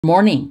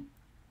Morning.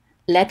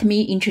 Let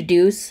me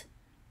introduce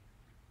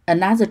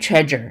another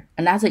treasure,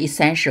 another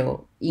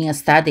essential in a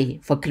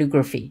study for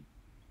calligraphy.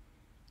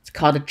 It's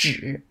called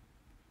纸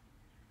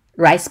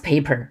rice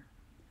paper,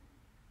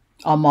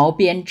 or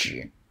Maobian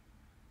纸.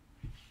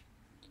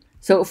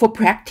 So for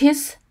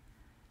practice,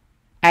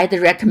 I'd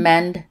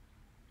recommend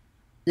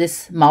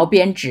this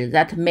Maobian 纸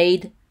that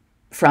made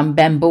from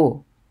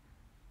bamboo.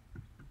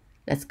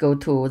 Let's go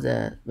to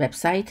the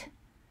website.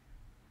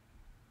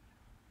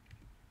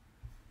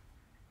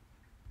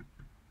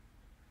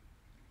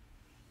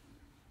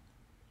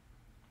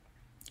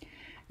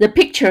 The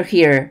picture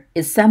here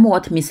is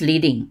somewhat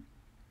misleading.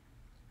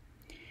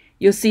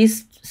 You see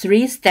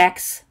 3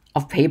 stacks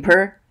of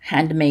paper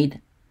handmade.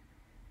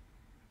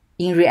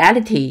 In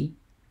reality,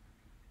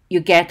 you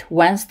get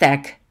 1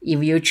 stack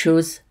if you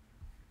choose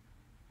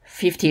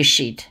 50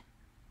 sheet,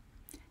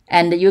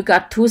 and you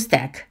got 2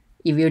 stack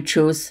if you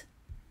choose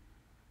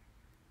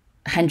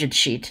 100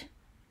 sheet.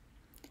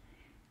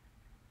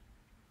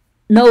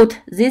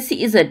 Note, this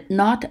is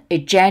not a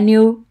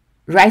genuine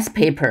rice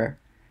paper,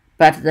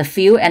 but the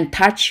feel and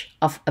touch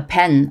of a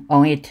pen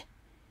on it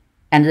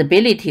and the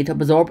ability to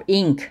absorb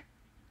ink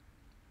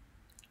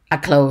are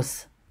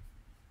close.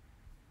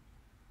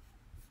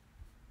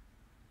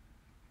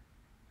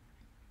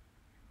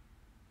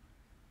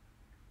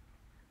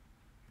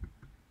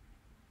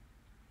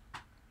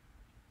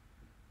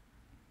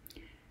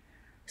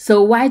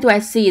 So why do I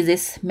say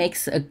this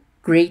makes a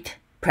great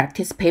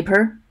practice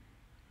paper?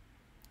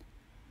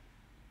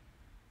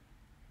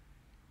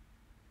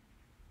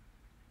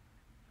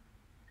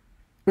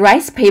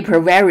 Rice paper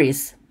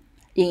varies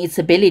in its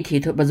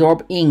ability to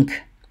absorb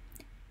ink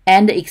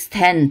and the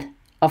extent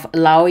of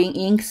allowing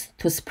inks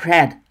to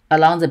spread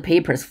along the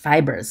paper's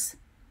fibers.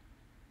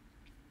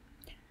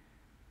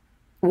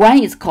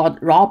 One is called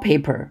raw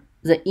paper.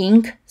 The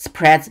ink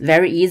spreads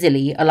very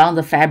easily along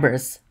the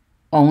fibers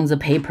on the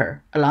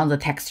paper, along the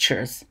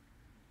textures.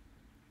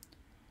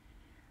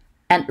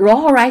 And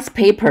raw rice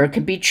paper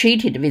can be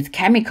treated with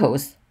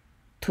chemicals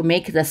to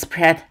make the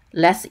spread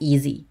less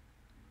easy.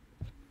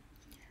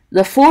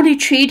 The fully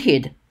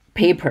treated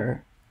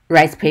paper,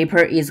 rice paper,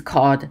 is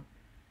called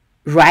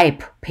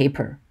ripe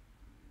paper.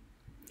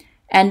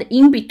 And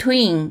in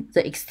between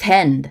the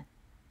extent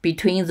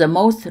between the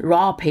most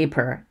raw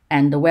paper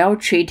and the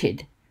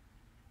well-treated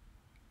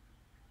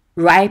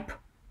ripe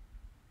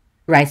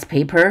rice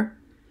paper,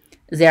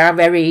 there are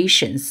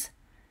variations.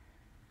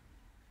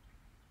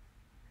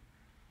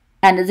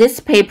 And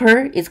this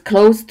paper is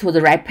close to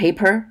the ripe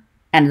paper,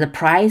 and the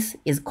price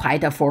is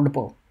quite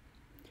affordable.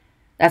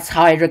 That's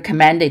how I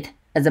recommend it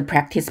as a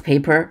practice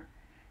paper.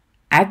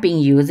 I've been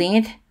using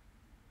it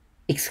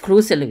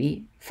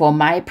exclusively for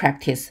my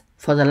practice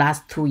for the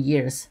last 2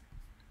 years.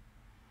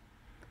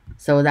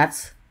 So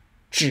that's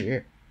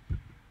纸.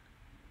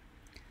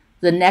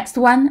 The next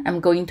one, I'm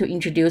going to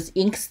introduce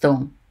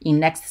inkstone in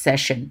next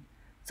session.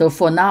 So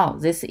for now,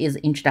 this is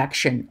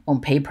introduction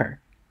on paper.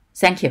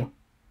 Thank you.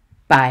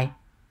 Bye.